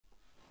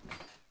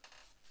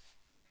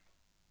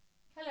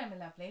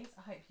lovelies,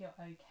 I hope you're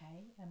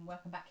okay, and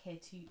welcome back here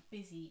to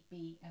Busy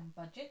Bee and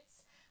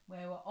Budgets,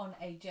 where we're on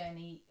a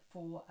journey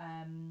for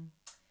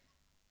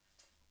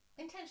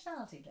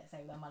intentionality, let's say,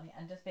 with our money,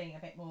 and just being a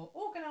bit more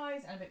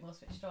organised and a bit more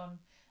switched on.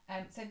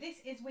 So this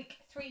is week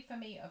 3 for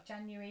me of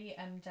January.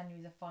 January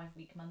is a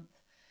 5-week month,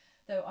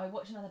 though I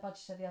watched another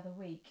budgeter the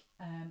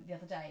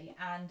other day,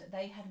 and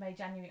they had made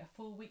January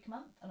a 4-week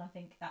month, and I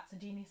think that's a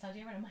genius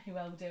idea, and I may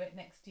well do it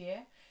next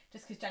year,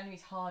 just because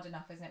January's hard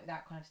enough, isn't it,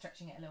 without kind of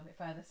stretching it a little bit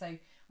further. So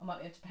I might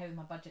be able to play with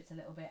my budgets a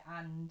little bit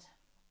and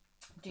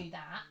do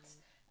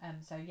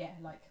that. So yeah,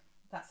 like,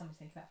 that's something to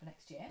think about for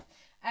next year.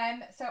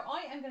 So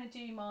I am going to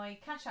do my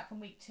cash out from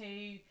week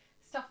 2,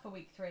 stuff for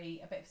week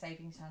 3, a bit of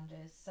savings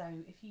standards. So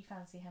if you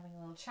fancy having a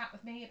little chat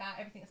with me about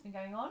everything that's been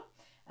going on,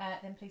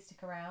 then please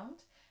stick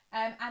around.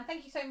 And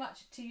thank you so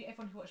much to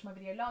everyone who watched my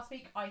video last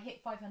week. I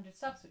hit 500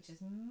 subs, which is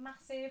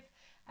massive.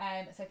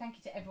 So thank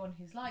you to everyone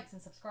who's likes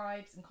and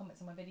subscribes and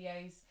comments on my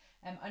videos.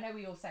 I know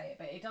we all say it,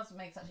 but it does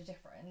make such a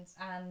difference.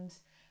 And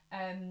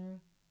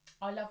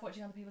I love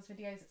watching other people's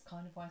videos. It's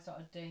kind of why I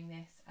started doing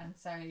this. And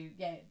so,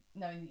 yeah,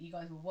 knowing that you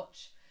guys will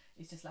watch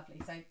is just lovely.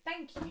 So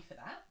thank you for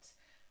that.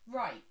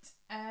 Right,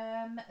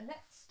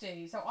 let's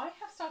do. So I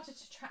have started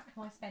to track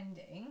my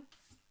spending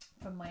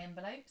from my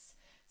envelopes.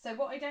 So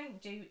what I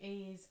don't do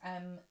is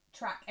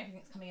track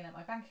everything that's coming in at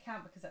my bank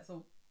account, because that's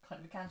all kind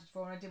of accounted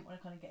for, and I didn't want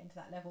to kind of get into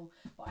that level.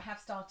 But I have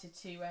started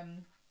to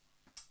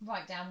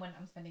write down when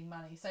I'm spending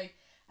money. So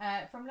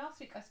from last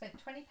week, I spent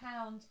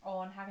 £20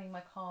 on having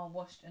my car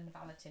washed and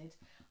valeted.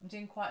 I'm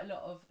doing quite a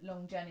lot of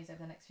long journeys over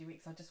the next few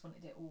weeks. I just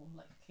wanted it all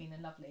like clean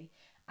and lovely,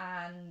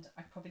 and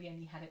I probably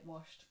only had it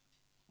washed,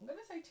 I'm going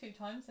to say 2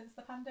 times since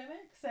the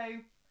pandemic. So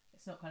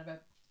it's not kind of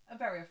a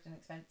very often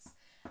expense.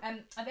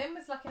 I then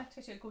was lucky enough to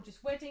go to a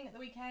gorgeous wedding at the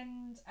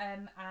weekend,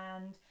 and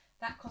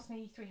that cost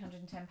me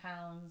 £310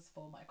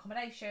 for my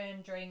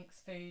accommodation,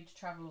 drinks, food,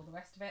 travel, all the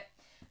rest of it.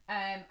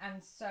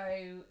 And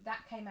so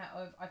that came out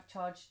of, I've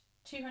charged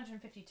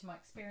 £250 to my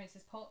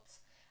experiences pot,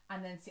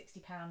 and then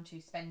 £60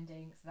 to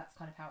spending. So that's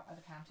kind of how I've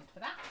accounted for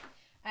that.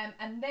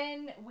 And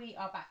then we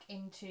are back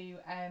into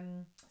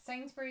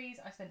Sainsbury's.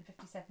 I spent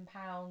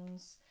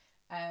 £57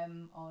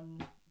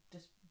 on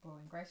just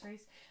borrowing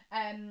groceries.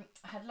 I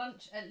had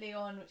lunch at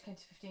Leon, which came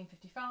to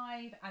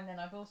 £15.55, and then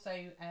I've also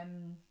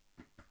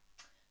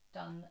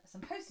done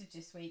some postage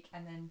this week,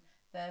 and then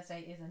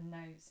Thursday is a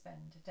no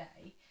spend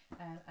day,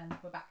 and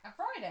we're back at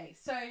Friday.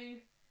 So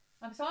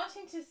I'm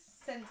starting to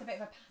sense a bit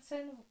of a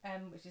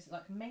pattern, which is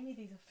like mainly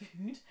these are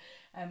food,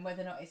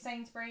 whether or not it's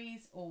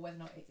Sainsbury's or whether or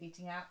not it's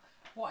eating out.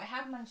 What I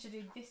have managed to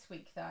do this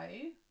week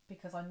though,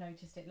 because I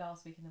noticed it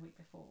last week and the week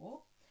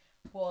before,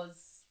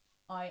 was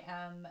I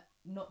am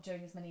not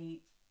doing as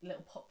many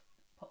little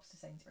pops to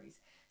Sainsbury's.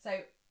 So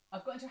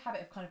I've got into a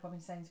habit of kind of popping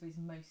to Sainsbury's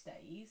most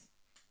days,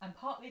 and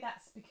partly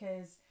that's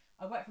because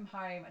I work from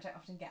home, I don't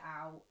often get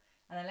out,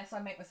 and unless I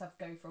make myself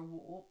go for a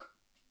walk,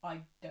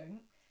 I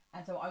don't.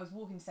 And so I was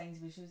walking to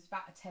Sainsbury's, which was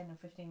about a 10 or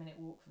 15 minute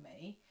walk for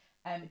me,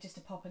 just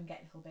to pop and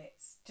get little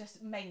bits,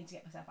 just mainly to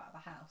get myself out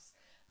of the house.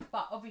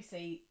 But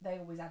obviously they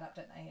always add up,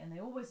 don't they? And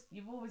you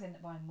always end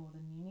up buying more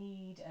than you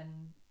need,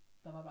 and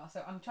blah blah blah.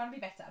 So I'm trying to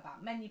be better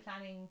about menu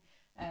planning,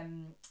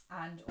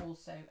 and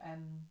also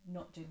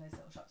not doing those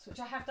little shops, which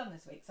I have done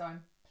this week, so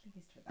I'm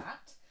pleased with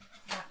that.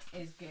 That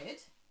is good.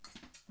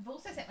 I've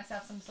also set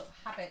myself some sort of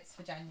habits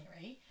for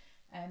January,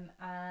 and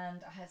I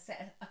have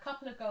set a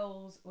couple of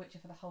goals which are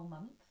for the whole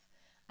month,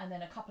 and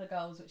then a couple of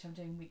goals which I'm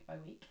doing week by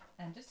week,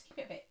 and just to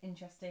keep it a bit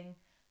interesting.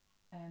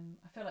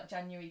 I feel like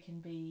January can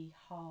be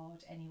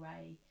hard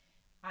anyway,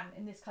 and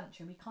in this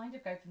country we kind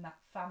of go from that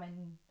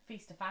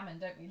feast to famine,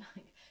 don't we?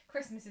 Like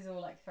Christmas is all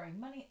like throwing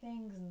money at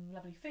things and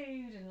lovely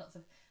food and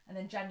and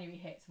then January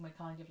hits and we're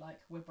kind of like,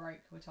 we're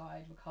broke, we're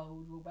tired, we're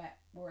cold, we're wet,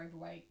 we're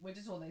overweight, we're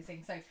just all those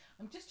things. So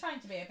I'm just trying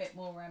to be a bit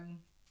more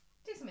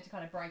do something to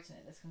kind of brighten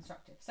it that's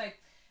constructive. So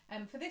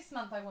for this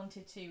month I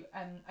wanted to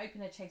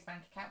open a Chase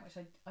bank account,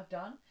 which I've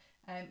done.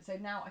 So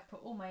now I've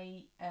put all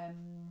my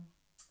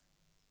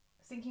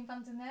sinking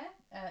funds in there,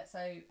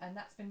 and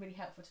that's been really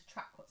helpful to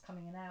track what's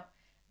coming in and out.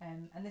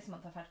 And this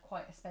month I've had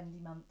quite a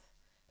spendy month,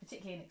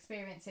 particularly in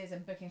experiences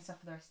and booking stuff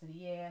for the rest of the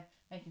year,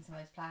 making some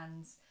of those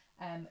plans.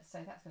 So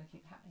that's going to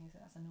keep happening, so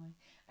that's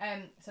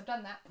annoying. So I've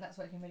done that, that's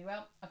working really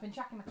well. I've been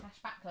tracking my cash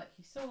back like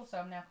you saw, so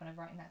I'm now kind of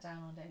writing that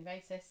down on a daily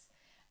basis.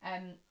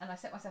 And I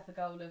set myself the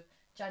goal of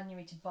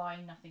January to buy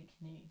nothing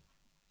new.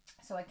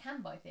 So I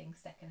can buy things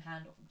second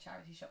hand or from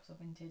charity shops or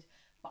vintage,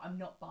 but I'm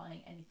not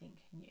buying anything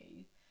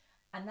new.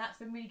 And that's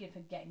been really good for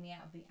getting me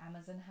out of the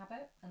Amazon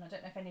habit. And I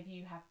don't know if any of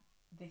you have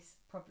this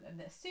problem,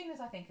 that as soon as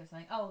I think of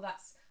something, oh,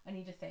 I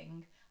need a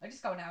thing, I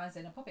just go on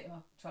Amazon, I pop it in my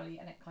trolley,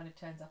 and it kind of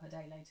turns up a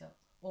day later,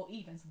 or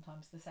even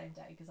sometimes the same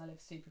day, because I live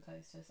super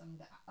close to some of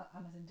the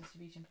Amazon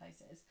distribution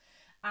places,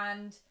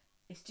 and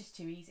it's just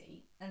too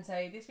easy. And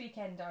so this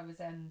weekend I was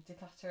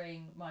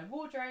decluttering my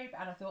wardrobe,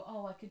 and I thought,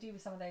 oh, I could do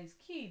with some of those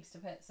cubes to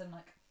put some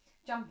like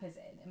jumpers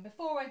in. And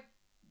before I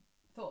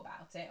thought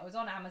about it, I was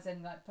on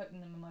Amazon like putting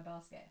them in my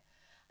basket,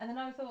 and then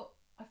I thought,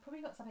 I've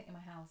probably got something in my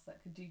house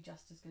that could do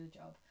just as good a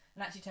job.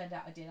 And actually turned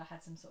out I did. I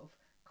had some sort of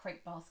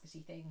crepe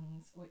baskety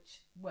things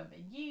which weren't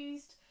being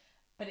used.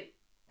 But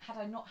had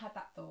I not had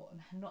that thought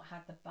and had not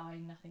had the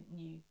buying nothing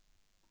new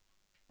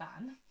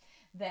ban,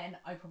 then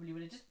I probably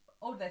would have just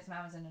ordered those from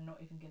Amazon and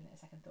not even given it a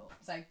second thought.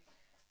 So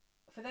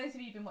for those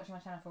of you who've been watching my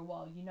channel for a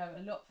while, you know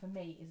a lot for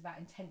me is about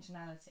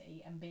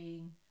intentionality and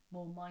being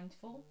more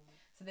mindful.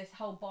 So this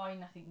whole buying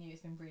nothing new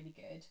has been really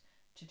good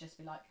to just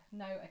be like,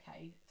 no,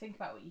 okay, think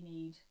about what you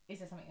need. Is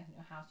there something in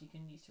your house you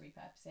can use to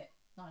repurpose it?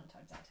 9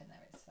 times out of 10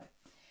 there is. So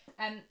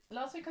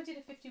last week I did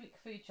a 50-week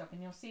food shop,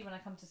 and you'll see when I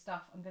come to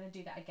stuff I'm going to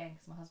do that again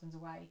because my husband's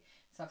away.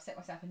 So I've set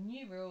myself a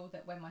new rule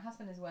that when my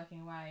husband is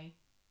working away,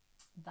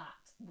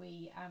 that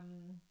we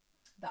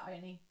that I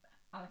only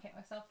allocate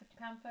myself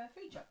 £50 for a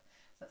food shop.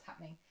 So that's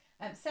happening.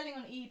 Selling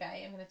on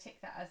eBay, I'm going to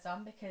tick that as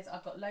done because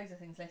I've got loads of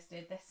things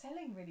listed. They're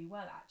selling really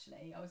well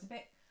actually. I was a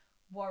bit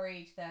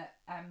worried that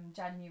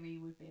January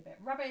would be a bit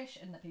rubbish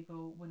and that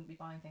people wouldn't be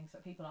buying things,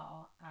 but people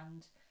are.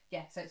 And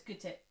yeah, so it's good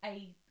to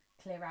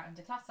clear out and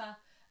declutter,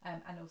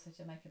 and also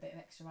to make a bit of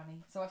extra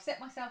money. So I've set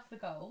myself the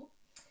goal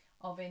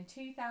of in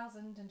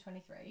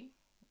 2023,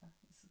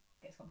 this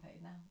gets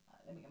complicated now,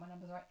 let me get my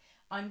numbers right,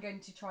 I'm going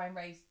to try and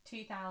raise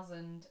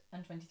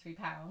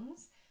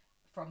 £2,023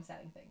 from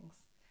selling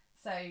things.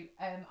 So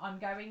I'm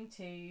going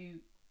to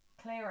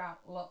clear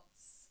out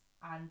lots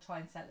and try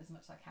and sell as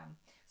much as I can.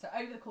 So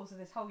over the course of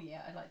this whole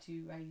year, I'd like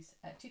to raise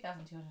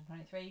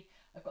 2,223.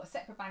 I've got a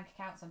separate bank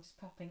account, so I'm just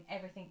popping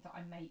everything that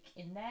I make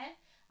in there,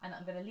 and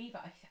I'm going to leave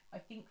it, I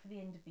think, for the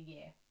end of the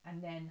year,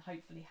 and then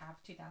hopefully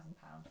have £2,000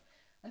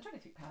 and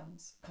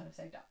 £23 kind of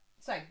saved up.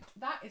 So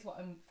that is what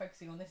I'm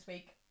focusing on this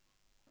week.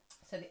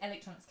 So the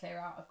electronics clear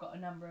out, I've got a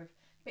number of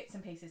bits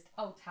and pieces,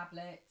 old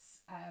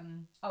tablets,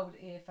 old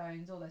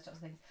earphones, all those sorts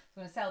of things.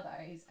 So I'm going to sell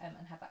those and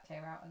have that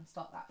clear out and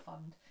start that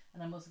fund.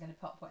 And I'm also going to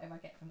pop whatever I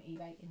get from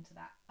eBay into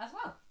that as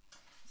well.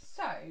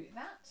 So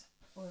that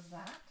was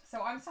that.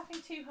 So I'm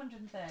stuffing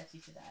 230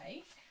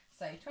 today.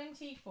 So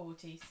 20,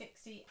 40,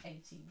 60,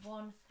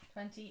 81,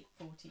 20,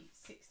 40,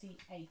 60,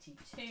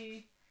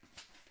 82,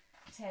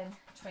 10,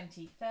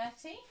 20,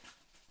 30.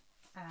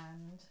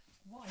 And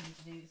what I need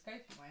to do is go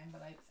through my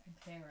envelopes and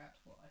clear out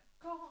what I've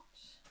got.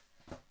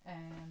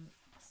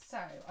 So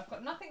I've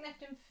got nothing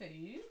left in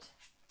food.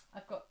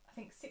 I've got, I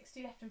think,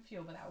 60 left in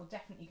fuel, but that will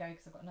definitely go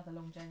because I've got another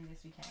long journey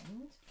this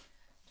weekend.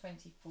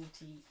 20,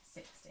 40,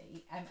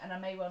 60. And I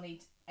may well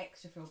need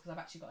extra fuel because I've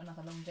actually got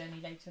another long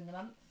journey later in the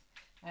month.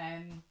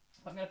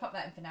 But I'm going to pop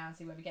that in for now and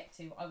see where we get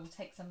to. I will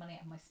take some money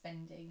out of my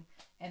spending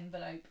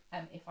envelope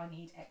if I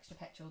need extra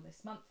petrol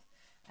this month.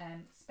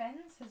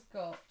 Spends has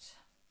got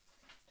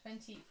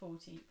 20,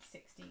 40,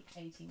 60,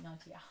 80,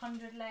 90,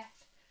 100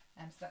 left.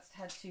 So that's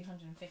had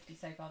 250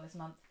 so far this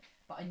month.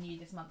 But I knew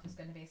this month was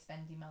going to be a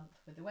spendy month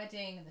with the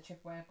wedding and the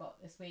trip away I've got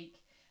this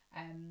week.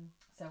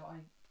 So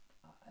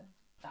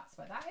that's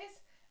where that is.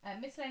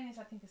 Miscellaneous,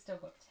 I think, has still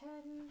got 10.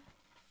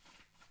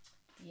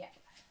 Yep.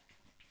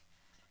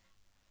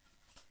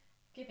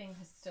 Giving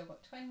has still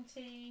got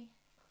 20.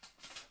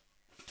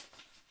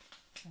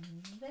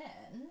 And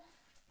then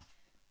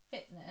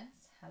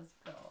fitness has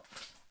got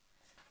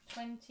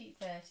 20,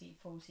 30,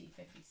 40,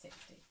 50,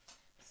 60.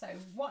 So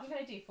what I'm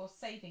going to do for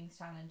savings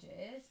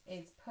challenges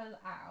is pull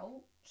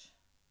out...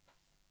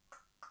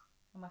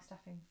 Am I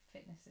stuffing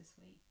fitness this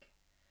week?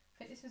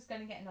 Fitness was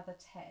going to get another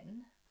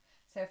 10.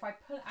 So if I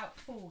pull out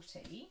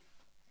 40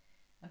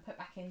 and put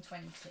back in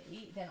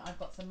 20, then I've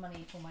got some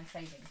money for my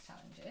savings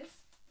challenges.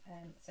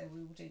 So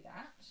we will do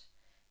that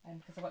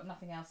because I've got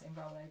nothing else in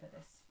rollover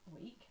this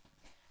week.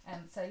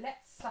 So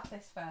let's stuff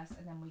this first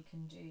and then we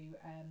can do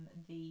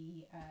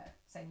the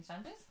savings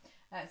challenges.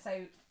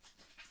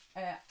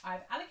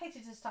 I've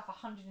allocated to stuff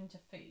 100 into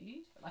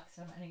food, but like I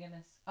said, I'm only going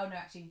to... Oh no,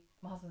 actually,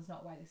 my husband's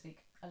not away this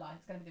week. I lied,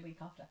 it's going to be the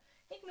week after.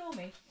 Ignore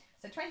me.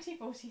 So 20,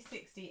 40,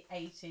 60,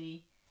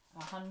 80,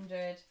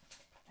 100.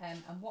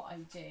 And what I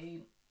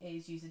do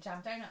is use a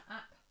Jam Donut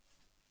app,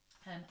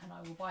 and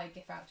I will buy a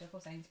gift voucher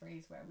for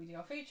Sainsbury's where we do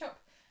our food shop,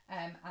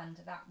 and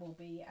that will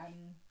be...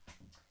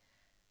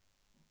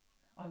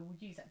 I will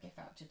use that gift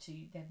voucher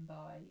to then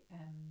buy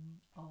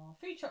our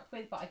food shop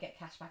with, but I get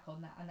cash back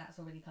on that, and that's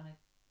already kind of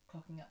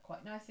clocking up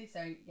quite nicely.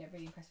 So yeah,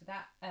 really impressed with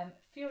that.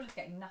 Fuel is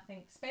getting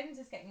nothing. Spends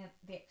is getting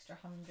the extra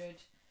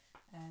 100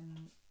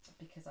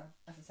 because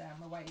as I say,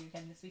 I'm away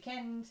again this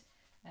weekend.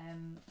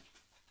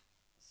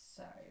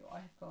 So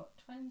I've got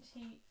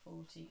 20,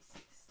 40,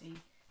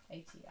 60,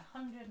 80,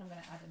 100. I'm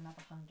going to add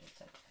another 100.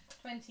 So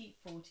 20,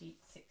 40,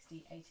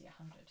 60, 80,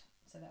 100.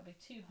 So that'll be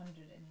 200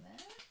 in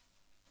there.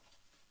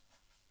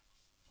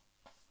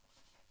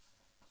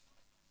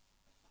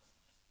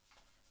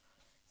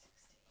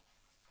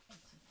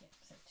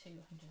 200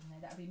 in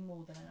there. That'll be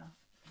more than enough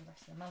for the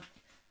rest of the month,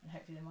 and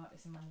hopefully there might be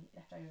some money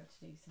left over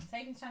to do some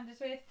savings challenges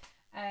with.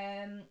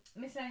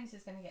 Miscellaneous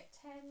is going to get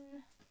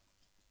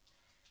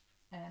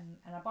 10,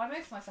 and I buy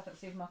most of my stuff at the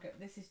supermarket.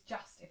 This is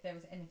just if there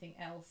was anything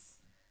else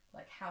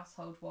like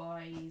household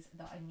wise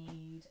that I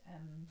need,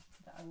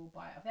 that I will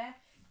buy out of there.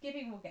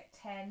 Giving will get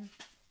 10.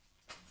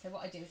 So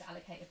what I do is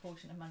allocate a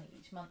portion of money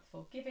each month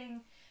for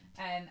giving,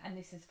 and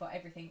this is for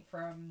everything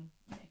from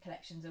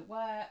collections at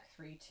work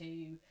through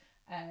to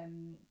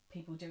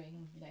people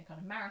doing, you know, kind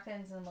of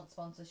marathons and want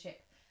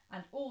sponsorship.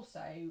 And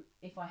also,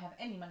 if I have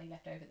any money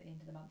left over at the end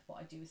of the month, what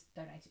I do is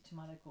donate it to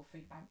my local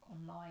food bank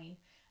online.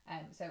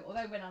 So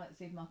although when I'm at the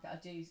supermarket, I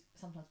do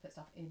sometimes put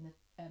stuff in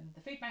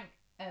the food bank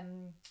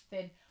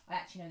bin, I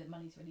actually know that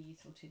money's really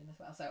useful to them as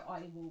well. So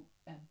I will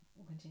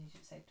continue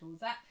to save towards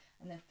that.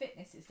 And then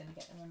fitness is going to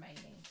get the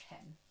remaining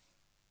 10.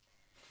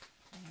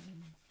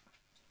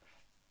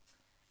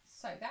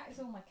 So that is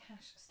all my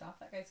cash stuff.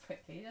 That goes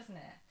quickly, doesn't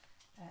it?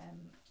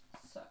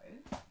 So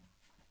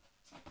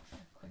a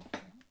quick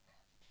drink.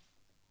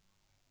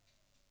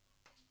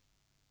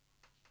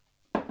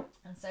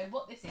 And so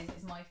what this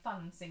is my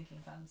fun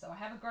sinking fund. So I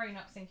have a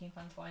grown-up sinking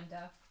fund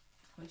finder,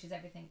 which is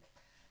everything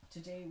to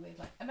do with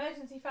like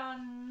emergency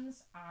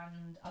funds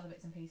and other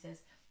bits and pieces.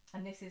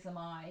 And this is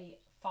my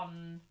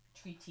fun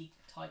treaty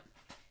type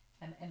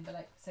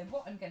envelope. So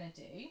what I'm going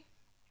to do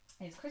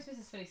is, Christmas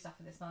is fully stuffed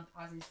for this month,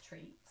 as is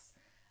treats.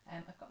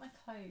 I've got my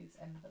clothes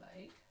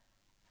envelope.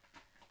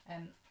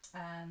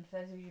 And for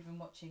those of you who've been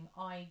watching,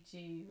 I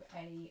do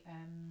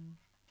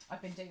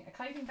I've been doing a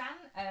clothing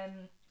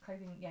ban,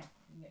 clothing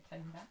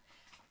ban.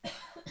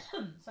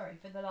 Sorry,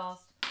 for the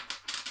last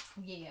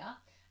year.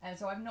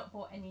 So I've not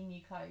bought any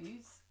new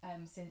clothes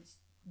since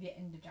the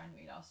end of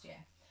January last year.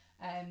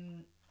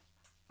 And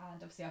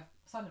obviously I've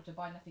signed up to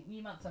buy nothing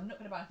new month, so I'm not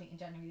going to buy anything in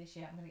January this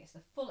year. I'm going to get to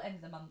the full end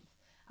of the month,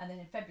 and then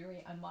in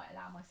February I might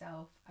allow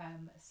myself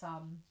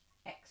some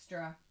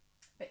extra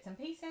bits and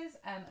pieces,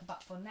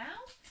 but for now,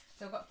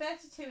 so I've got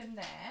 32 in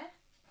there.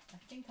 I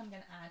think I'm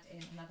going to add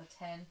in another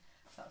 10,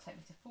 so that'll take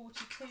me to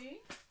 42.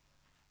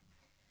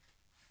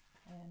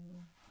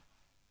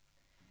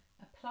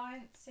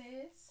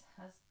 Appliances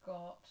has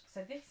got,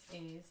 so this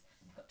is,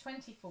 I've got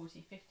 20,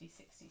 40, 50,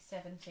 60,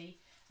 70.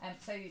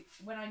 So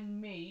when I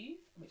move,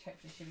 which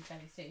hopefully should be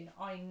fairly soon,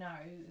 I know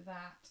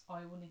that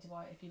I will need to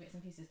buy a few bits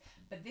and pieces.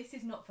 But this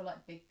is not for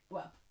like big,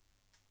 well,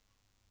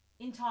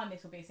 in time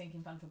this will be a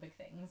sinking fund for big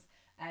things.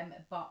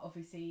 But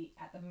obviously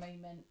at the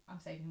moment I'm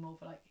saving more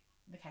for like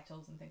the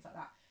kettles and things like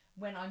that.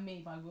 When I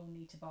move, I will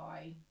need to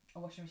buy a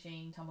washing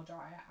machine, tumble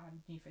dryer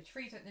and new fridge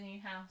freezer at the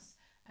new house.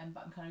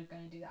 But I'm kind of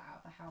going to do that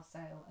out of the house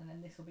sale, and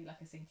then this will be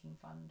like a sinking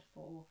fund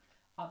for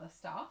other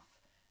stuff.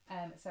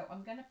 So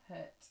I'm going to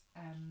put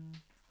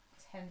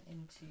 10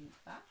 into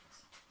that.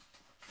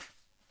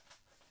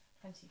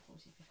 20,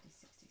 40, 50,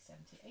 60,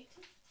 70,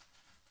 80.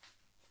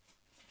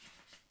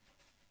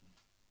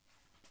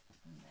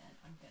 And then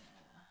I'm going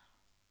to,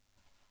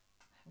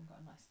 I haven't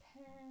got a nice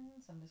pen,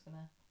 so I'm just going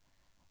to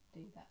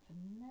do that for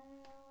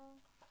now.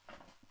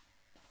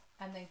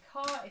 And then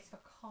car is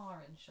for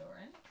car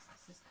insurance.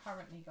 This has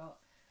currently got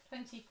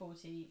 20,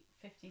 40,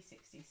 50,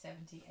 60,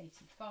 70,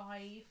 85.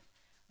 I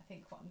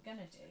think what I'm going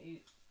to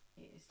do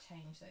is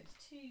change those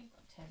two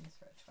 10s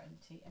for a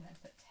 20 and then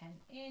put 10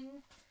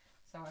 in.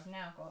 So I've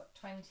now got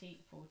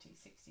 20, 40,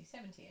 60,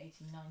 70,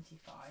 80,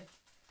 95.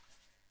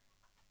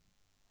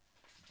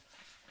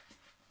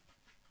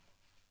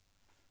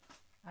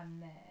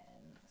 And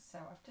then, so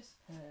I've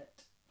just put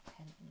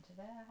 10 into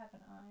there,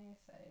 haven't I?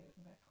 So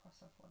I'm going to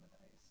cross off one of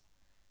those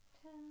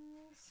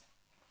 10s.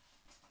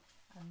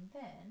 And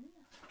then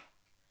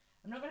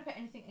I'm not going to put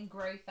anything in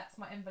growth. That's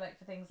my envelope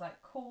for things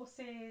like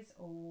courses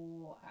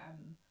or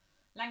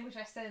language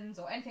lessons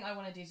or anything I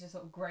want to do to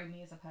sort of grow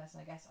me as a person,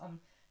 I guess. I'm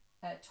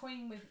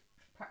toying with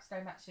perhaps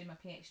going back to do my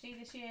PhD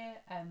this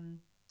year.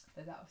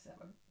 But that obviously that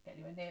won't get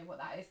anywhere near what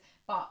that is.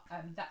 But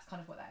that's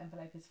kind of what that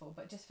envelope is for.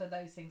 But just for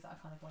those things that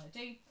I kind of want to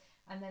do.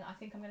 And then I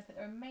think I'm going to put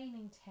the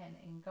remaining 10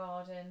 in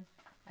garden.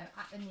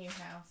 At the new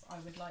house, I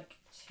would like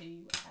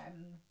to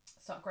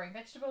start growing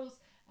vegetables.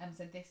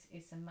 So this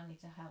is some money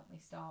to help me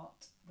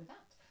start with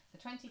that. So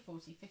 20,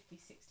 40, 50,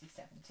 60,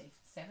 70.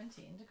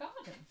 70 into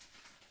garden.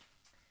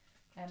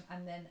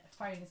 And then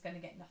phone is going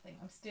to get nothing.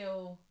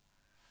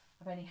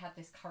 I've only had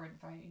this current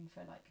phone for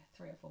like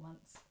 3 or 4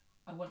 months.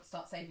 I want to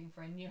start saving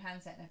for a new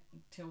handset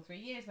in 2 or 3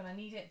 years when I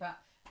need it, but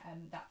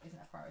that isn't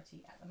a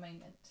priority at the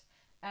moment.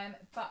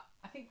 But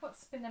I think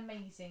what's been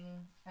amazing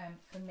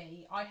for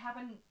me, I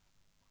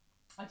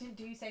didn't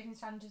do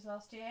savings challenges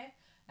last year,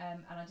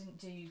 and I didn't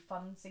do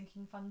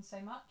sinking funds so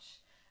much.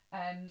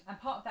 And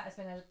part of that has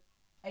been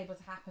able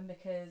to happen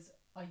because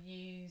I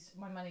use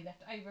my money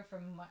left over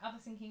from my other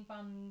sinking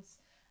funds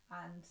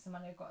and some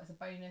money I've got as a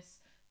bonus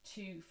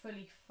to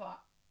fully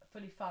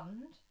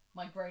fund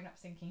my grown-up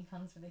sinking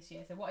funds for this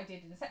year. So what I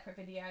did in a separate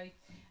video,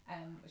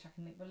 which I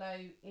can link below,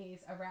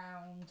 is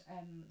around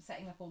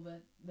setting up all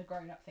the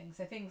grown-up things.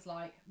 So things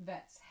like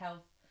vets,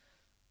 health,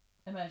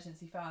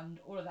 emergency fund,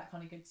 all of that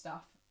kind of good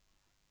stuff,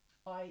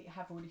 I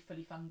have already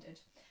fully funded.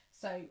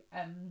 So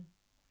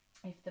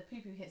if the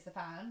poo-poo hits the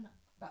fan,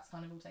 that's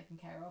kind of all taken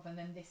care of, and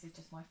then this is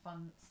just my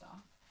fun stuff.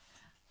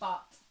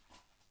 But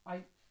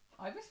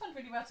I respond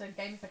really well to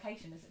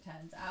gamification, as it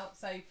turns out.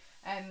 So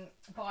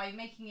by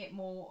making it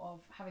more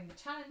of having the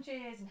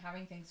challenges and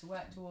having things to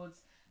work towards,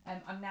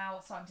 I'm now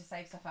starting to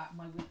save stuff out of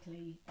my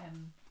weekly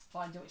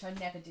binder, which I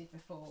never did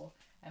before.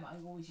 I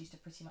always used to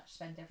pretty much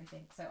spend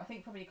everything. So I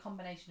think probably a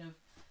combination of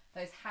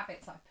those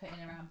habits I've put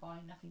in around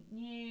buying nothing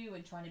new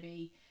and trying to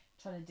be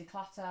trying to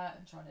declutter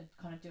and trying to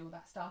kind of do all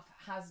that stuff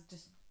has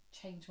just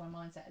changed my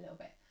mindset a little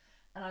bit.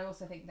 And I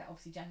also think that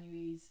obviously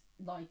January's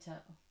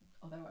lighter,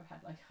 although I've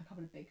had like a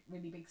couple of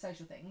really big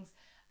social things,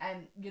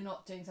 and you're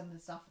not doing some of the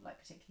stuff like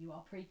particularly you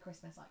are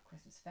pre-Christmas, like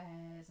Christmas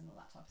fairs and all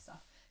that type of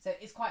stuff. So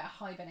it's quite a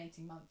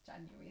hibernating month,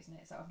 January, isn't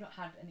it? So I've not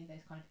had any of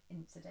those kind of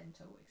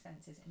incidental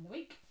expenses in the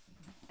week.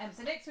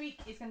 So next week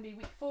is going to be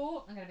week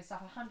 4. I'm going to be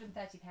stuffing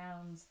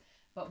 £130,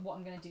 but what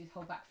I'm going to do is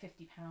hold back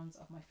 £50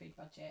 of my food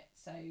budget.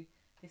 So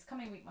this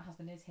coming week my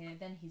husband is here,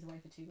 then he's away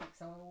for 2 weeks,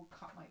 so I will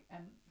cut my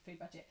food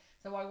budget.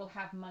 So I will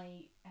have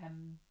money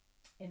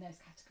in those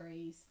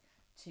categories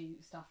to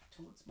stuff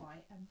towards my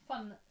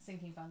fun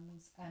sinking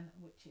funds,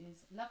 which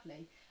is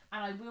lovely.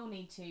 And I will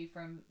need to,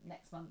 from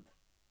next month,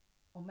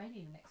 or maybe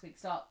even next week,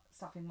 start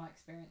stuffing my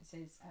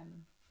experiences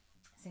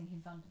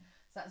sinking fund.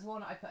 So that's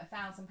one I put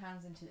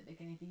 £1,000 into at the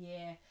beginning of the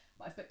year,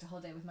 but I've booked a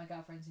holiday with my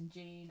girlfriends in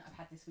June. I've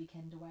had this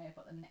weekend away, I've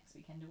got the next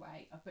weekend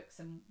away. I've booked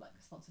some like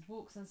sponsored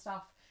walks and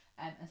stuff,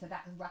 and so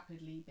that is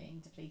rapidly being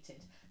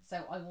depleted.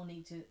 So I will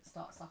need to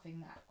start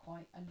stuffing that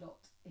quite a lot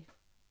if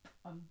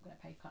I'm going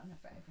to pay kind of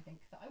for everything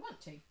that I want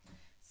to.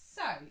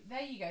 So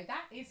there you go,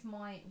 that is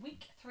my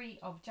week 3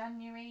 of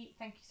January.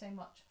 Thank you so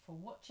much for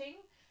watching.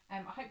 I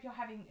hope you're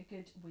having a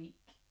good week,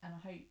 and I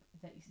hope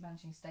that you're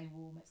managing to stay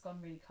warm. It's gone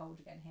really cold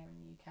again here in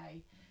the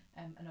UK,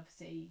 and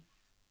obviously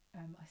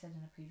I said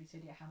in a previous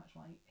video how much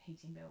my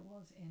heating bill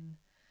was in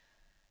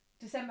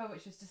December,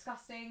 which was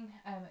disgusting.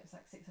 It was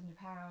like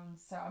 £600,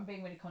 so I'm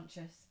being really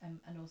conscious, and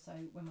also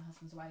when my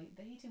husband's away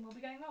the heating will be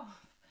going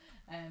off.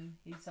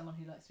 He's someone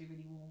who likes to be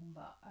really warm,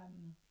 but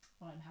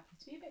well, I'm happy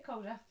to be a bit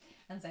colder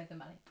and save the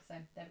money. So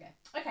there we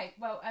go. Okay,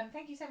 well,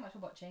 thank you so much for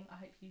watching. I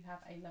hope you have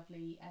a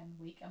lovely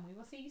week, and we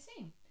will see you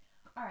soon.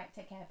 All right,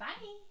 take care.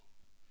 Bye.